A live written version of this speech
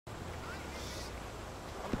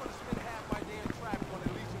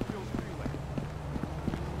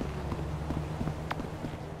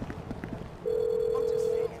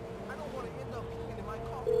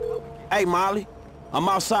Hey, Molly. I'm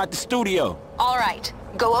outside the studio. All right.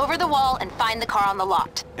 Go over the wall and find the car on the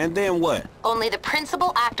lot. And then what? Only the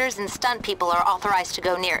principal actors and stunt people are authorized to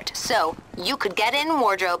go near it. So, you could get in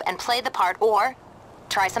wardrobe and play the part, or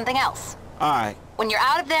try something else. All right. When you're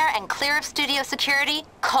out of there and clear of studio security,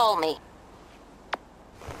 call me.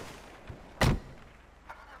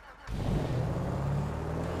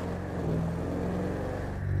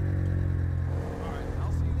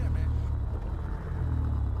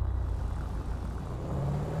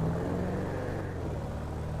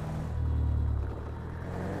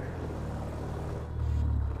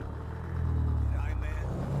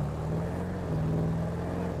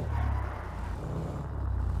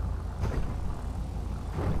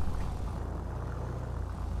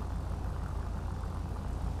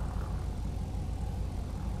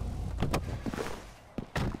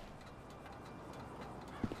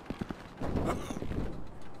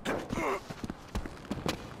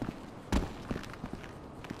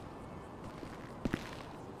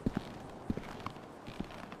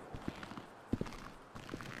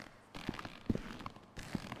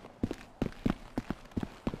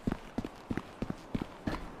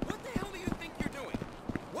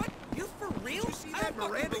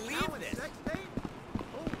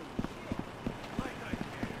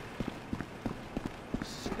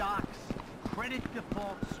 Credit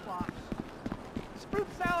default swaps. This fruit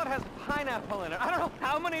salad has pineapple in it. I don't know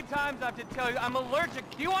how many times I have to tell you I'm allergic.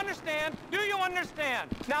 Do you understand? Do you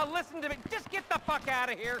understand? Now listen to me. Just get the fuck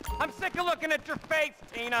out of here. I'm sick of looking at your face,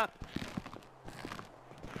 Tina.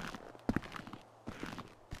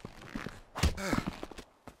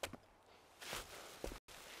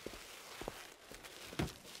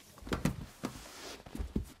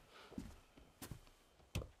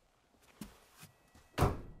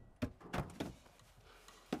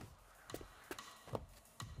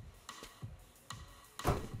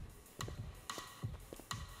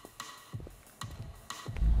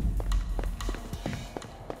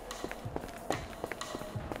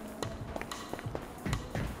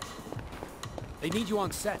 They need you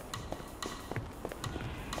on set.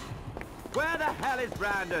 Where the hell is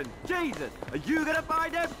Brandon? Jesus, are you gonna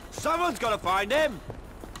find him? Someone's gotta find him!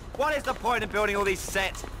 What is the point of building all these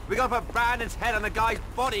sets? We gotta put Brandon's head on the guy's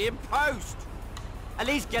body in post! At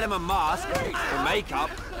least get him a mask, or makeup,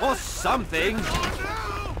 or something!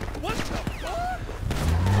 What the fuck?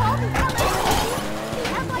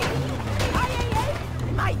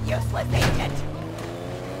 My useless agent!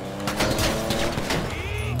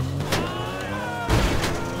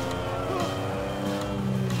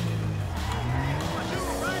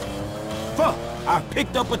 Fuck! I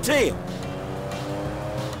picked up a tail.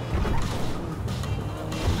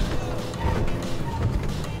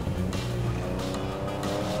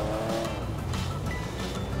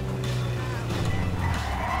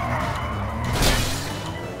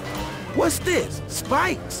 What's this?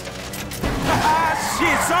 Spikes?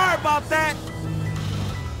 Shit, sorry about that.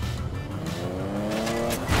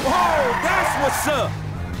 Whoa, that's what's up.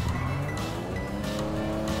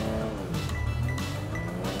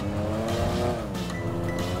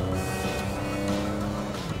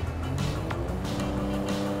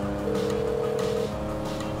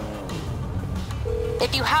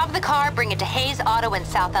 If you have the car, bring it to Hayes Auto in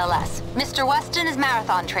South LS. Mr. Weston is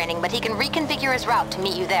marathon training, but he can reconfigure his route to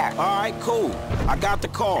meet you there. All right, cool. I got the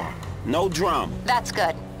car. No drama. That's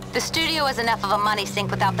good. The studio is enough of a money sink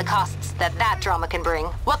without the costs that drama can bring.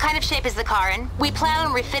 What kind of shape is the car in? We plan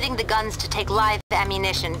on refitting the guns to take live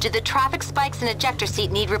ammunition. Do the traffic spikes and ejector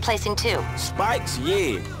seat need replacing too? Spikes,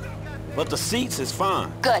 yeah. But the seats is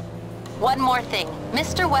fine. Good. One more thing.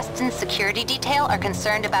 Mr. Weston's security detail are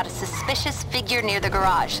concerned about a suspicious figure near the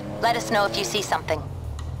garage. Let us know if you see something.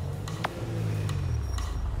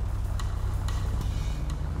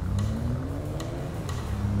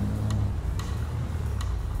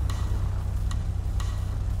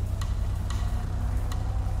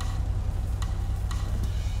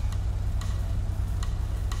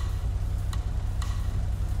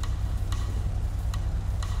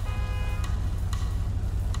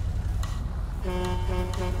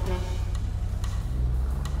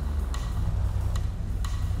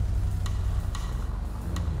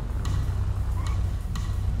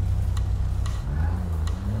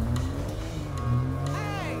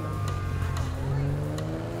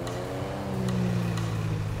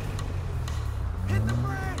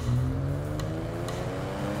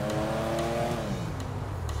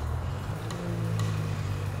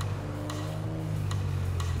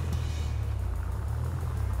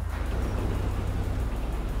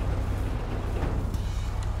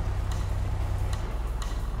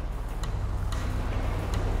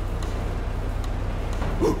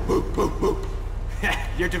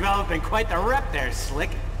 developing quite the rep there, Slick.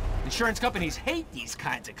 Insurance companies hate these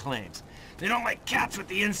kinds of claims. They don't like cats with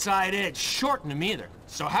the inside edge, shorting them either.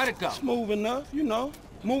 So how'd it go? Smooth enough, you know.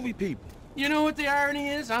 Movie people. You know what the irony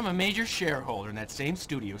is? I'm a major shareholder in that same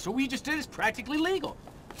studio, so what we just did is practically legal.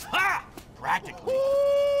 Ha! Practically.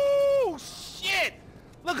 Ooh, shit!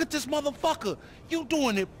 Look at this motherfucker. You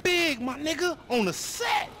doing it big, my nigga, on the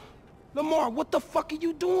set. Lamar, what the fuck are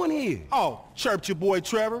you doing here? Oh, chirped your boy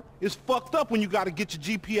Trevor. It's fucked up when you gotta get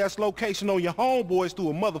your GPS location on your homeboys through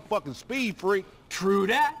a motherfucking speed freak. True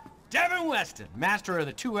that. Devin Weston, master of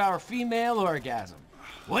the 2-hour female orgasm.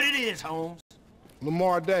 What it is, Holmes?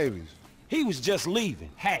 Lamar Davies. He was just leaving.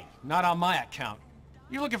 Hey, not on my account.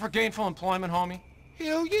 You looking for gainful employment, homie?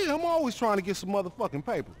 Hell yeah, I'm always trying to get some motherfucking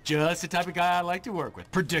paper. Just the type of guy I like to work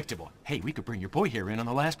with. Predictable. Hey, we could bring your boy here in on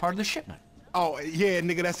the last part of the shipment. Oh, yeah,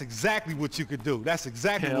 nigga, that's exactly what you could do. That's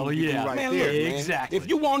exactly Hell what you yeah. do right Man, there. look, man. Exactly. If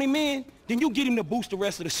you want him in, then you get him to boost the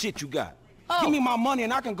rest of the shit you got. Oh. Give me my money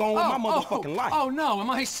and I can go on with my motherfucking life. Oh, no, am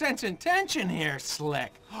I sensing tension here,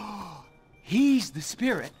 Slick? He's the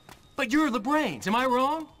spirit, but you're the brains, am I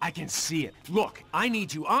wrong? I can see it. Look, I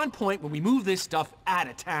need you on point when we move this stuff out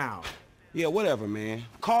of town. Yeah, whatever, man.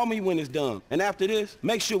 Call me when it's done. And after this,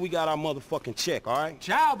 make sure we got our motherfucking check, all right?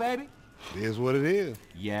 Ciao, baby. It is what it is.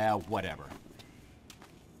 Yeah, whatever.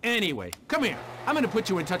 Anyway, come here. I'm gonna put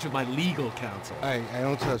you in touch with my legal counsel. Hey,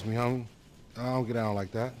 don't touch me, homie. I don't get down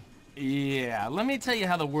like that. Yeah, let me tell you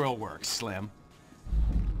how the world works, Slim.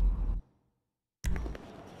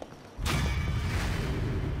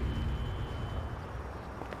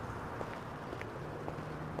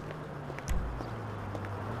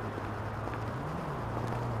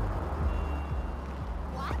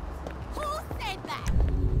 What? Who said that?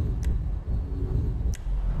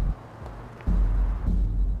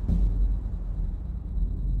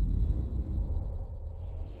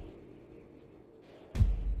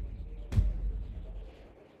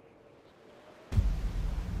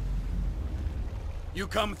 You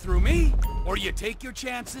come through me, or you take your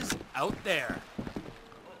chances out there.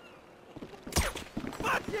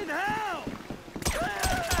 Fucking hell!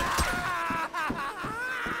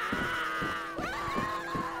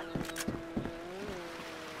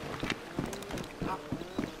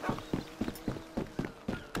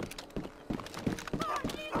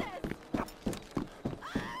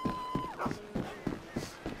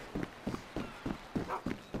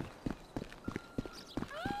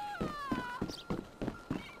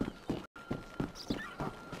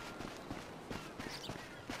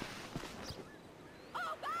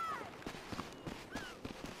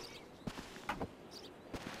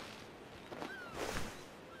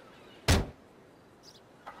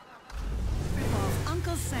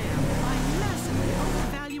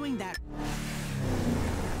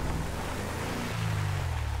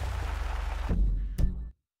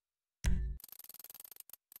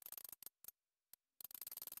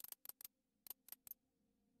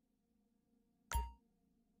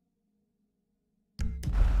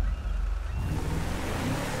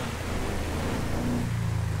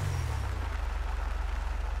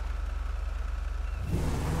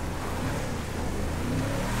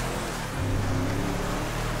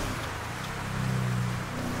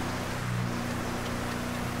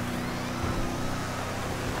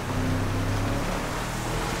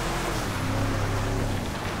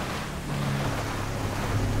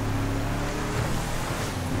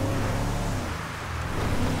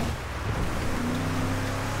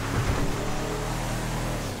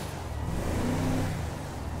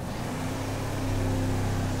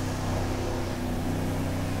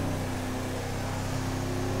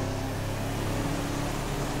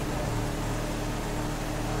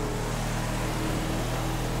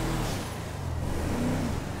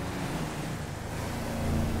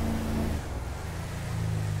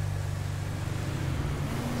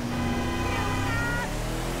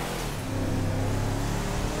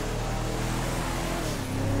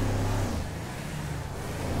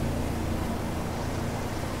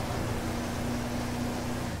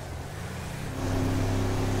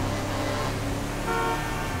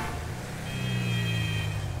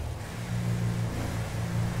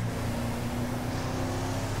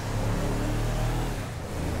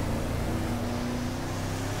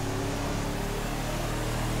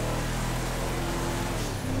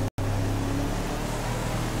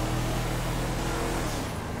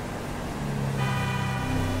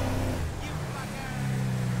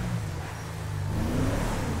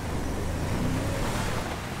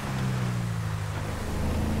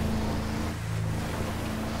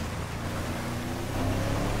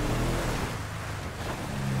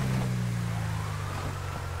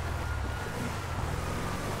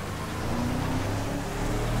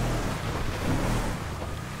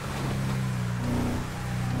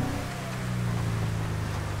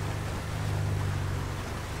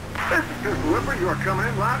 Trooper, you are coming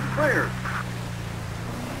in loud and clear.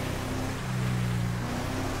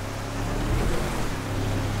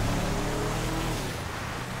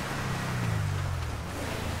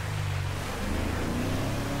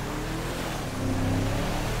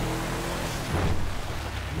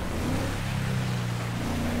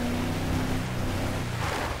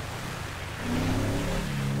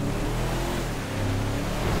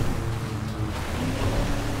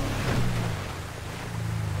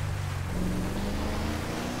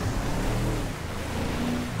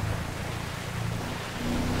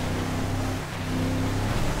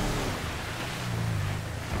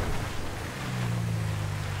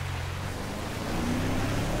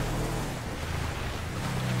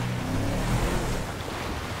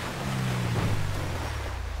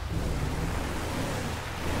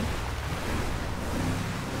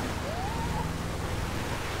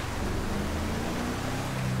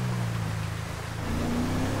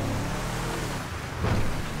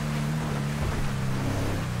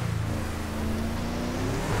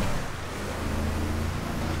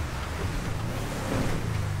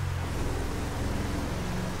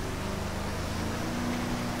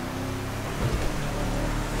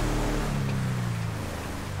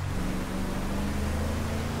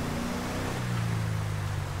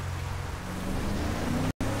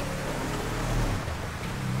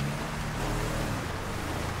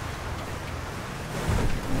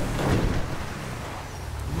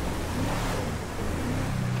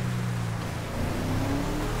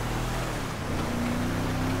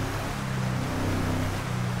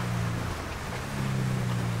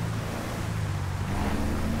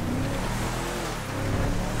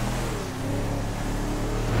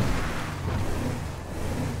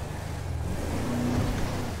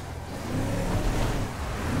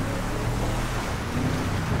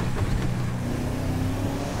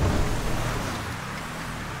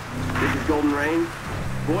 Golden Rain.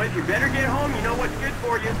 Boys, you better get home. You know what's good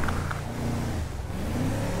for you.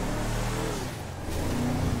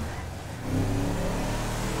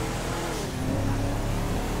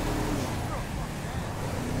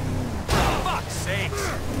 Fuck's sakes!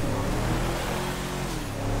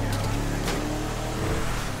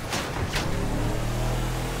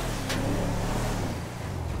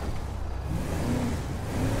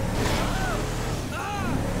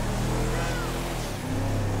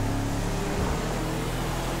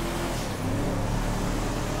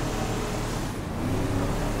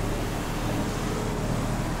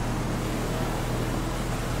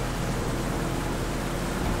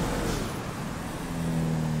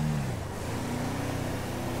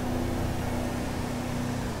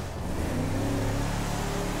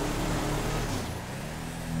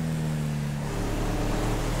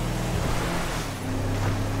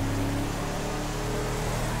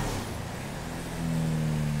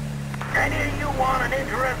 Any of you want an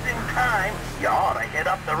interesting time, you ought to hit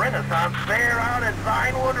up the Renaissance Fair out at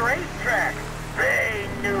Vinewood Racetrack. They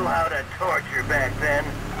knew how to torture back then.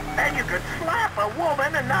 And you could slap a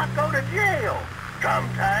woman and not go to jail.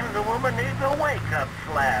 Sometimes a woman needs a wake-up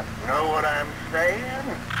slap. Know what I'm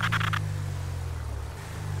saying?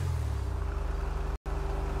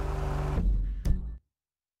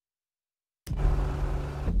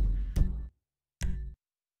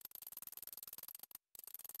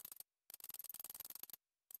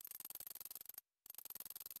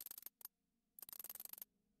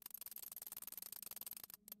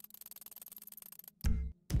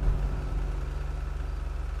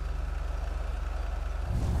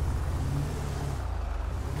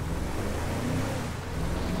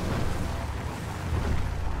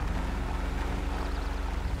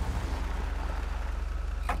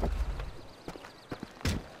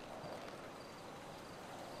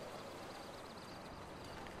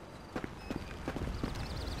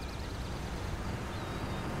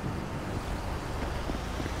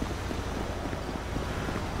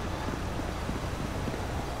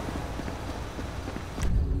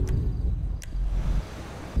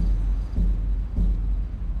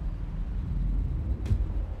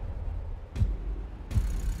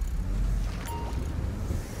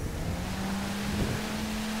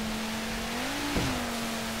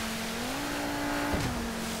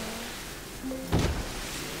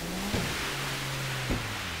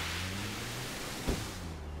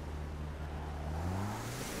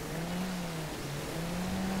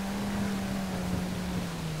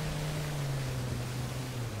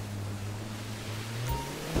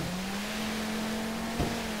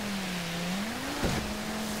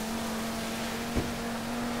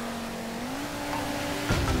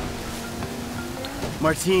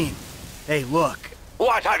 Martine, hey, look.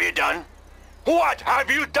 What have you done? What have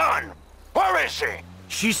you done? Where is she?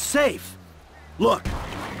 She's safe. Look,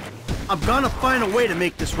 I'm gonna find a way to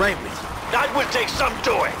make this right with you. That will take some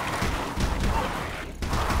doing.